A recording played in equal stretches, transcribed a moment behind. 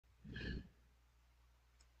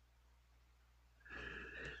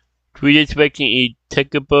We're expecting a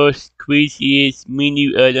Tekabos Greasiest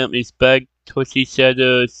menu item is back. Toasted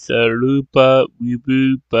Cheddar Chalupa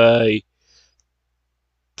review by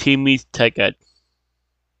Timmy's Tagat.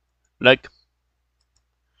 Like,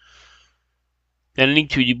 the link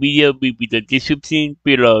to the video will be in the description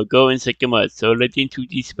below. Go and check them out. So let's into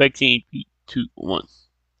the specs in 3, 2, 1.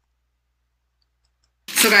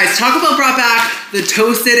 So guys, Taco Bell brought back the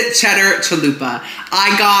Toasted Cheddar Chalupa.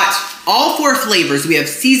 I got all 4 flavors. We have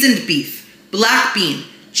seasoned beef, black bean,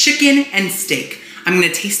 chicken, and steak. I'm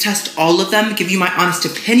gonna taste test all of them, give you my honest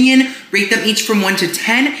opinion, rate them each from 1 to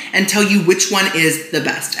 10, and tell you which one is the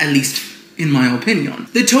best, at least in my opinion.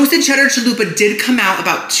 The Toasted Cheddar Chalupa did come out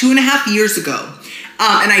about 2.5 years ago,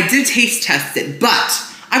 and I did taste test it, but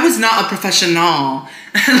I was not a professional.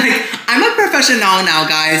 Like, I'm a professional now,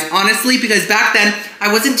 guys, honestly, because back then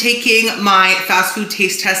I wasn't taking my fast food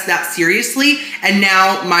taste test that seriously, and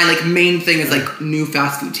now my main thing is new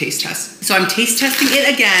fast food taste test. So I'm taste testing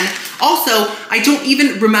it again. Also, I don't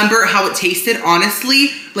even remember how it tasted,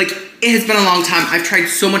 honestly. It has been a long time. I've tried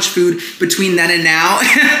so much food between then and now.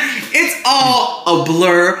 It's all a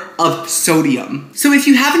blur of sodium. So if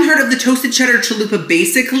you haven't heard of the Toasted Cheddar Chalupa,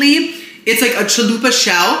 basically, it's like a chalupa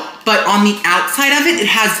shell, but on the outside of it, it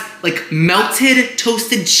has melted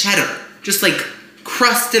toasted cheddar, just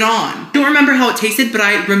crusted on. I don't remember how it tasted, but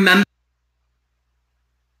I remember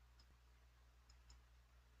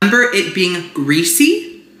it being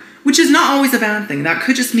greasy, which is not always a bad thing. That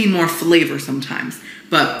could just mean more flavor sometimes,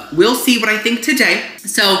 but we'll see what I think today.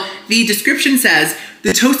 So the description says,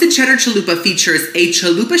 the Toasted Cheddar Chalupa features a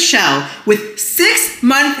chalupa shell with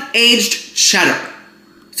 6-month aged cheddar.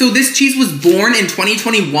 So this cheese was born in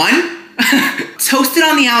 2021? Toasted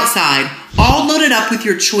on the outside, all loaded up with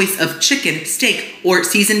your choice of chicken, steak, or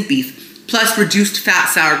seasoned beef, plus reduced fat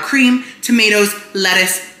sour cream, tomatoes,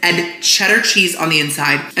 lettuce, and cheddar cheese on the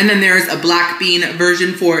inside. And then there's a black bean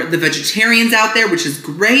version for the vegetarians out there, which is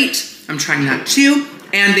great. I'm trying that too.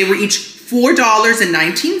 And they were each $4.19.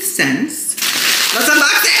 Let's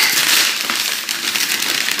unbox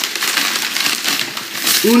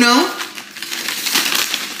it. Uno.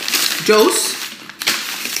 Dos,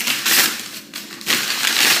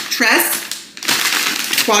 tres,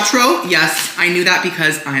 cuatro. Yes, I knew that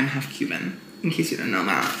because I am half Cuban, in case you didn't know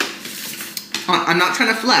that. I'm not trying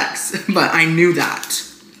to flex, but I knew that.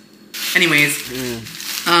 Anyways,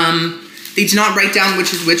 they do not write down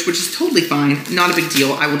which is which is totally fine. Not a big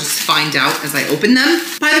deal. I will just find out as I open them.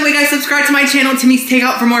 By the way, guys, subscribe to my channel, Timmy's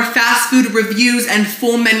Takeout, for more fast food reviews and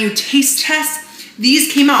full menu taste tests.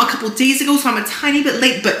 These came out a couple days ago, so I'm a tiny bit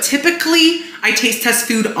late, but typically I taste test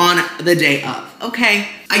food on the day of, okay?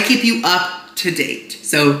 I keep you up to date,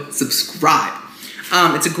 so subscribe.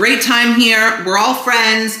 It's a great time here. We're all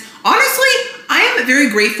friends. Honestly, I am very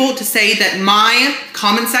grateful to say that my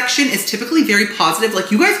comment section is typically very positive.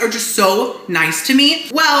 You guys are just so nice to me.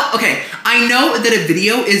 Well, okay, I know that a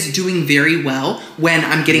video is doing very well when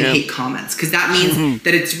I'm getting hate comments, because that means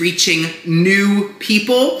that it's reaching new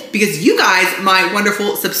people, because you guys, my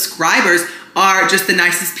wonderful subscribers, are just the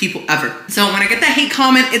nicest people ever. So when I get that hate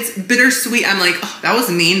comment, it's bittersweet. I'm like, oh, that was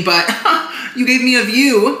mean, but you gave me a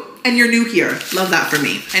view and you're new here. Love that for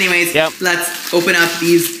me. Anyways, let's open up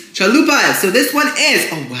these chalupas. So this one is,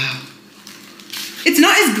 oh wow. It's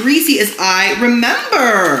not as greasy as I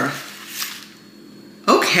remember.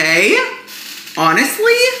 Okay.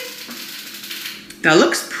 Honestly, that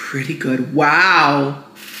looks pretty good. Wow.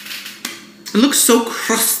 It looks so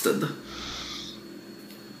crusted.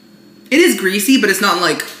 It is greasy, but it's not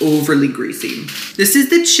overly greasy. This is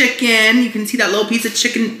the chicken. You can see that little piece of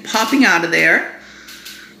chicken popping out of there.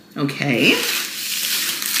 Okay.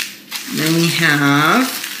 And then we have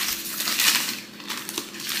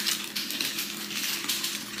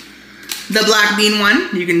the black bean one.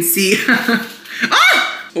 You can see.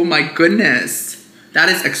 Ah! Oh my goodness. That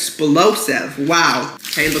is explosive. Wow.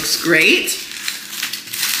 Okay, looks great.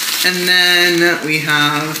 And then we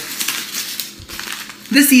have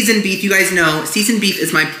the seasoned beef. You guys know seasoned beef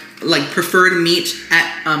is my preferred meat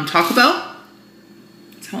at Taco Bell.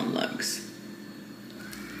 That's how it looks.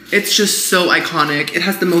 It's just so iconic. It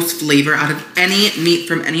has the most flavor out of any meat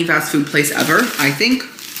from any fast food place ever, I think.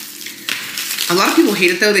 A lot of people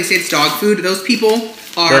hate it though. They say it's dog food. Those people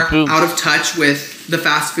are out of touch with the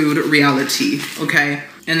fast food reality, okay?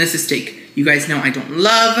 And this is steak. You guys know I don't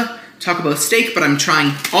love Taco Bell steak, but I'm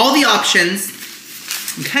trying all the options,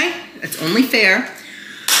 okay? It's only fair.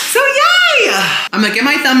 So yay! I'm gonna get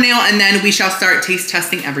my thumbnail and then we shall start taste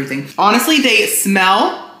testing everything. Honestly, they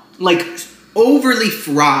smell overly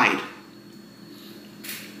fried.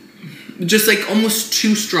 Just almost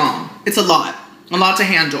too strong. It's a lot to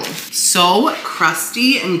handle. So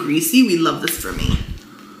crusty and greasy, we love this for me.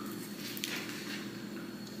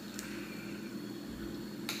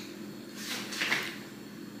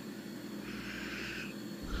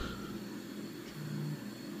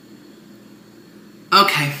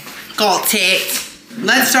 Okay, got it.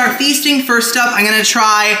 Let's start feasting. First up, I'm gonna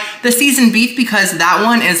try the seasoned beef because that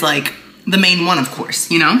one is like the main one, of course,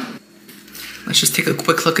 you know? Let's just take a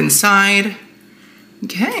quick look inside.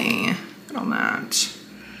 Okay, look at all that.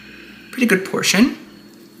 Pretty good portion.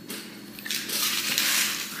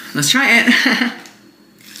 Let's try it.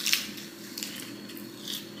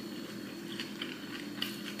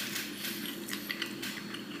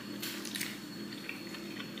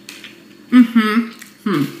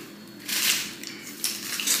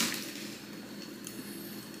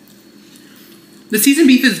 The seasoned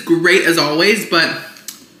beef is great as always, but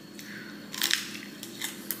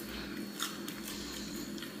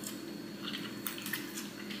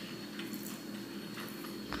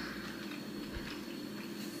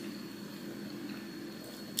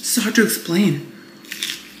it's hard to explain.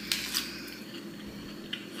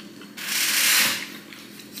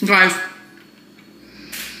 Guys,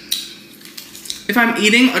 if I'm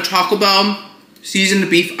eating a Taco Bell seasoned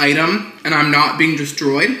beef item and I'm not being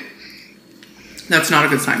destroyed, that's not a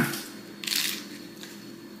good sign.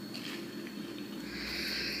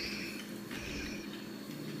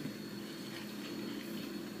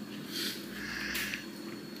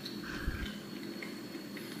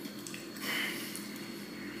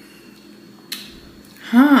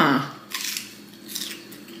 Huh.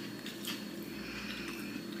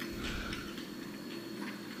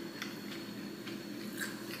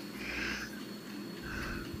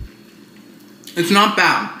 It's not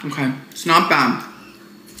bad, okay? It's not bad.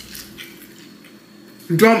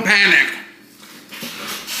 Don't panic.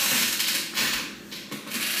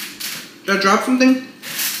 Did I drop something?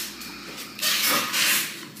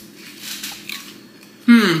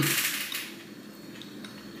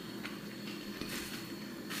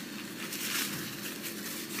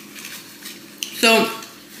 So,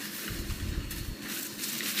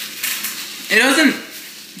 it doesn't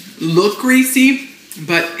look greasy,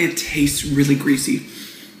 but it tastes really greasy.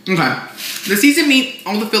 Okay. The seasoned meat,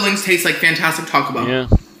 all the fillings taste like fantastic Taco Bell. Yeah.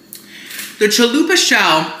 The chalupa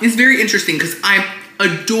shell is very interesting because I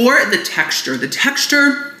adore the texture. The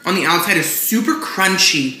texture on the outside is super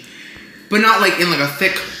crunchy, but not like in like a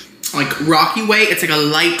thick, like rocky way. It's like a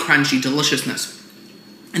light, crunchy deliciousness.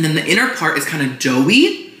 And then the inner part is kind of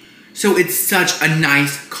doughy. So it's such a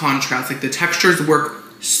nice contrast. Like the textures work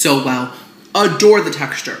so well. Adore the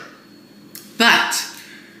texture. But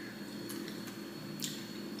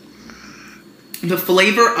the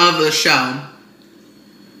flavor of the shell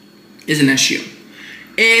is an issue.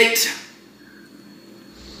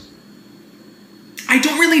 I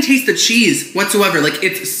don't really taste the cheese whatsoever. Like,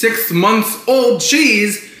 it's 6 months old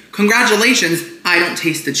cheese. Congratulations, I don't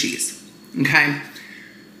taste the cheese, okay?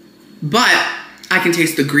 But I can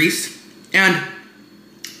taste the grease, and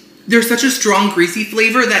there's such a strong greasy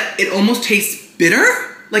flavor that it almost tastes bitter,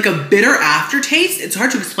 like a bitter aftertaste. It's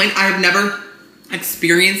hard to explain. I have never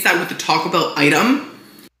experienced that with the Taco Bell item.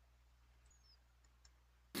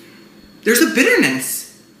 There's a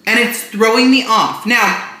bitterness, and it's throwing me off.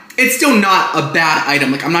 Now, it's still not a bad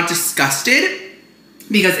item. Like, I'm not disgusted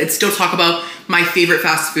because it's still Taco Bell, my favorite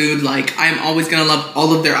fast food. Like, I'm always gonna love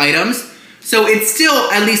all of their items. So it's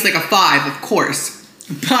still at least like a 5, of course.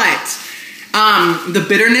 But the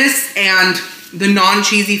bitterness and the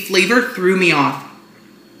non-cheesy flavor threw me off.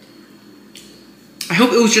 I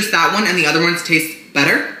hope it was just that one and the other ones taste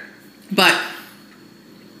better. But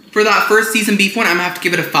for that first seasoned beef one, I'm gonna have to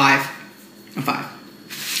give it a 5. A 5.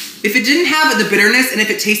 If it didn't have the bitterness and if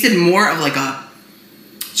it tasted more of like a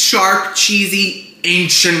sharp, cheesy,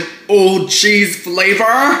 ancient, old cheese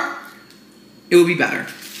flavor, it would be better.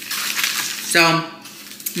 So,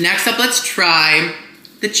 next up, let's try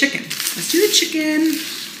the chicken. Let's do the chicken.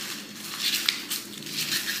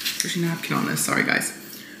 There's a napkin on this, sorry guys.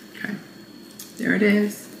 Okay, there it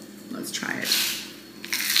is. Let's try it.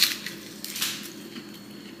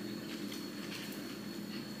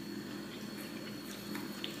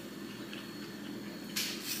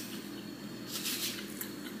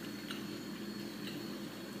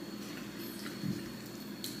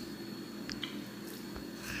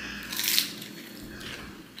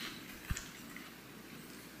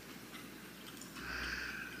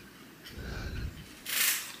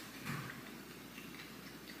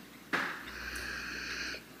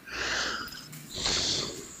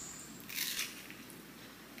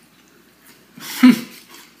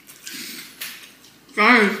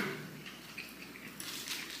 Guys,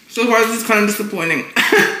 so far this is kind of disappointing.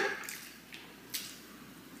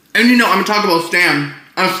 And you know, I'm talking about Stan.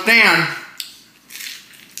 Stan.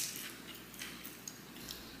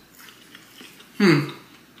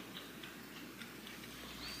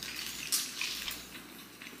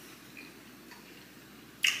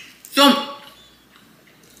 So,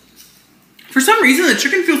 for some reason, the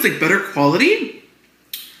chicken feels like better quality.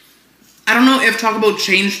 I don't know if Taco Bell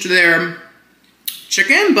changed their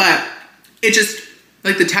chicken, but it just,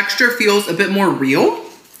 like, the texture feels a bit more real.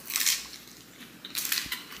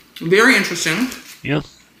 Very interesting. Yeah.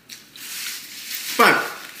 But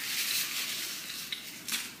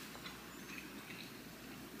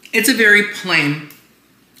it's a very plain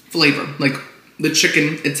flavor. Like, the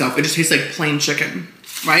chicken itself, it just tastes like plain chicken,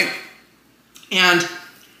 right? And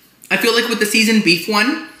I feel like with the seasoned beef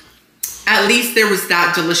one, at least there was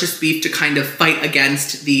that delicious beef to kind of fight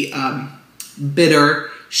against the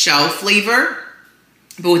bitter shell flavor.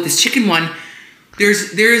 But with this chicken one, there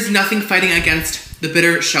is nothing fighting against the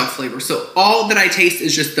bitter shell flavor. So all that I taste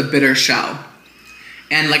is just the bitter shell.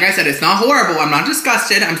 And like I said, it's not horrible. I'm not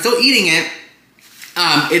disgusted. I'm still eating it.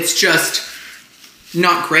 It's just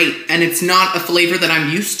not great. And it's not a flavor that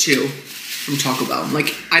I'm used to from Taco Bell.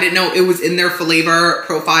 Like, I didn't know it was in their flavor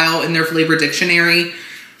profile, in their flavor dictionary.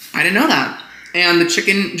 I didn't know that. And the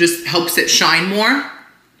chicken just helps it shine more.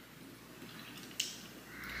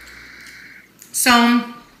 So,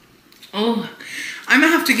 I'm gonna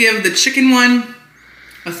have to give the chicken one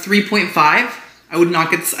a 3.5. I would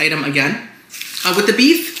not get this item again. With the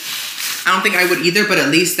beef, I don't think I would either, but at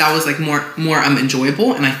least that was like more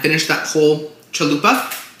enjoyable, and I finished that whole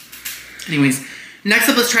chalupa. Anyways, next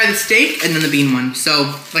up, let's try the steak and then the bean one.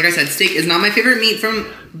 So, like I said, steak is not my favorite meat from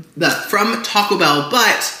Taco Bell,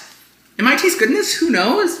 but it might taste goodness. Who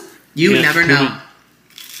knows? You never know.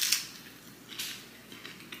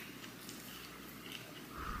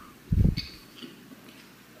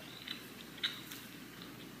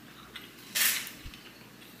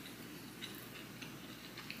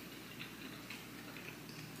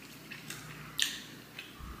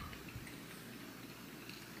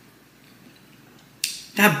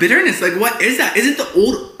 That bitterness, like, what is that? Is it the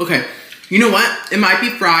old, okay, you know what? It might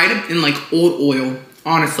be fried in like old oil,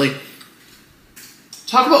 honestly.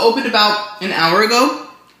 Taco Bell opened about an hour ago,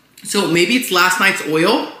 so maybe it's last night's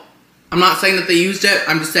oil. I'm not saying that they used it,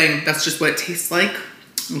 I'm just saying that's just what it tastes like,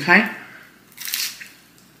 okay?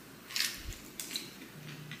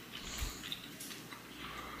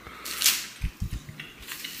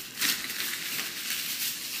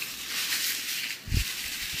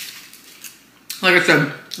 Like I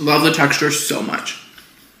said, love the texture so much.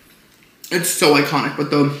 It's so iconic, but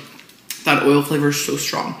that oil flavor is so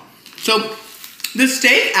strong. So, the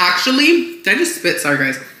steak actually, did I just spit? Sorry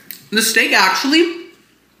guys. The steak actually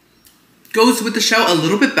goes with the shell a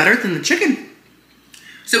little bit better than the chicken.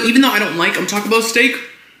 So even though I don't like Taco Bell steak,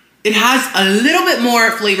 it has a little bit more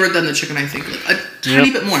flavor than the chicken, I think. Like a tiny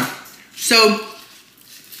bit more. So,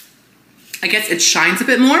 I guess it shines a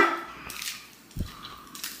bit more.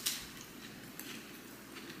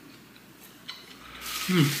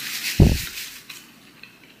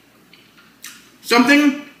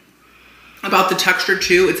 Something about the texture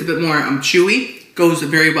too, it's a bit more chewy, goes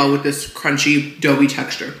very well with this crunchy, doughy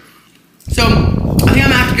texture. So, I think I'm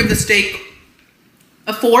gonna have to give the steak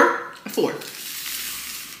a 4. A 4.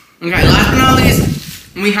 Okay, last but not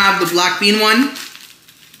least, we have the black bean one.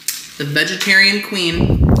 The vegetarian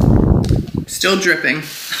queen. Still dripping.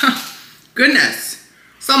 Goodness.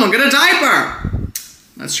 Someone get a diaper.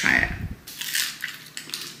 Let's try it.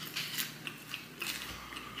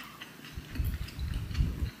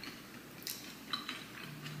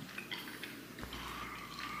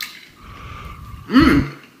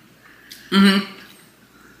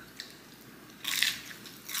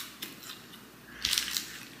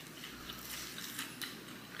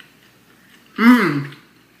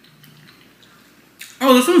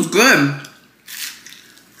 Oh, this one's good.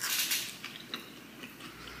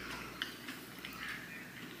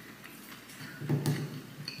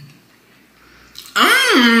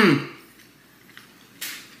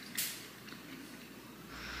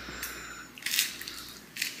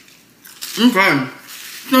 Okay.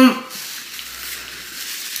 So,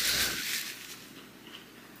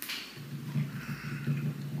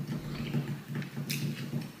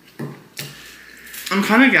 I'm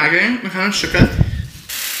kind of gagging. I'm kind of shook up.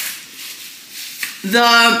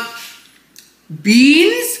 The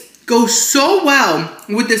beans go so well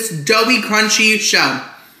with this doughy, crunchy shell.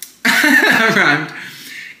 Rhymed.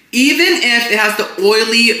 Even if it has the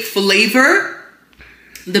oily flavor,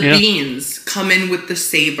 the beans come in with the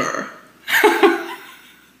savor.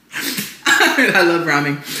 I love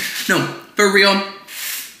rhyming. No, for real.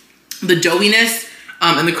 The doughiness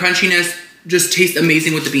And the crunchiness just tastes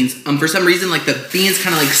amazing with the beans. For some reason, like the beans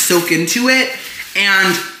kind of like soak into it,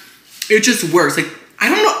 and it just works. Like I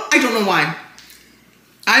don't know why.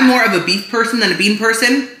 I'm more of a beef person than a bean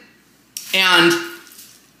person, and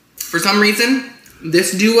for some reason,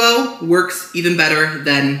 this duo works even better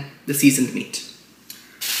than the seasoned meat.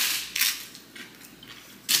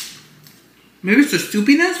 Maybe it's the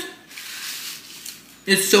soupiness.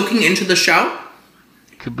 It's soaking into the shell.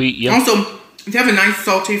 Could be, yeah. Also, they have a nice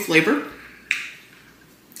salty flavor.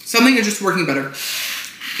 Something is just working better.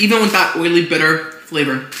 Even with that oily, bitter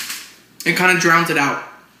flavor. It kind of drowns it out.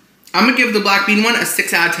 I'm going to give the black bean one a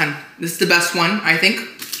 6 out of 10. This is the best one, I think.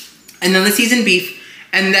 And then the seasoned beef.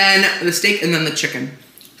 And then the steak. And then the chicken.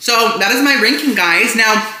 So, that is my ranking, guys.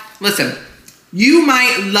 Now, listen. You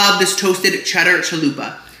might love this toasted cheddar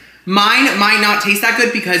chalupa. Mine might not taste that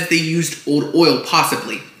good because they used old oil,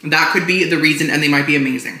 possibly. That could be the reason, and they might be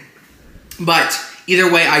amazing. But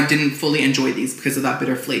either way, I didn't fully enjoy these because of that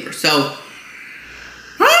bitter flavor. So,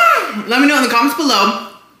 let me know in the comments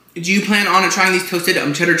below. Do you plan on trying these toasted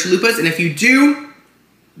cheddar chalupas? And if you do,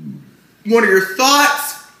 what are your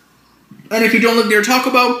thoughts? And if you don't live near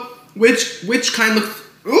Taco Bell, which kind looks...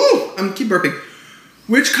 Ooh, I'm keep burping.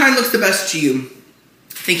 Which kind looks the best to you?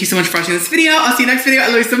 Thank you so much for watching this video. I'll see you next video. I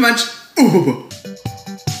love you so much. Ooh.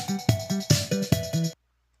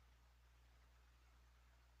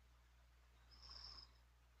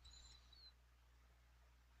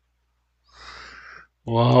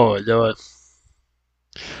 Wow, that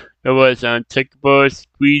was Tech Boss,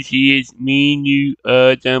 Greasiest, me, new,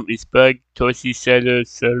 Adam, is back, Tossy Cheddar,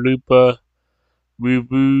 Chalupa,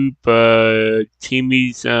 Review by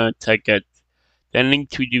Timmy's Tagat. The link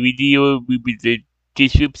to the video will be in the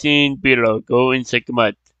description below. Go and check them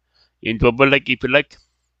out. And drop a like if you like.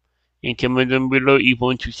 And comment down below if you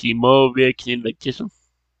want to see more reactions like this one.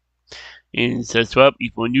 And subscribe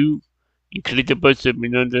if you're new. And click the bell so you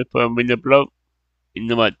know the below. In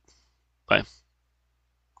the mud. Bye.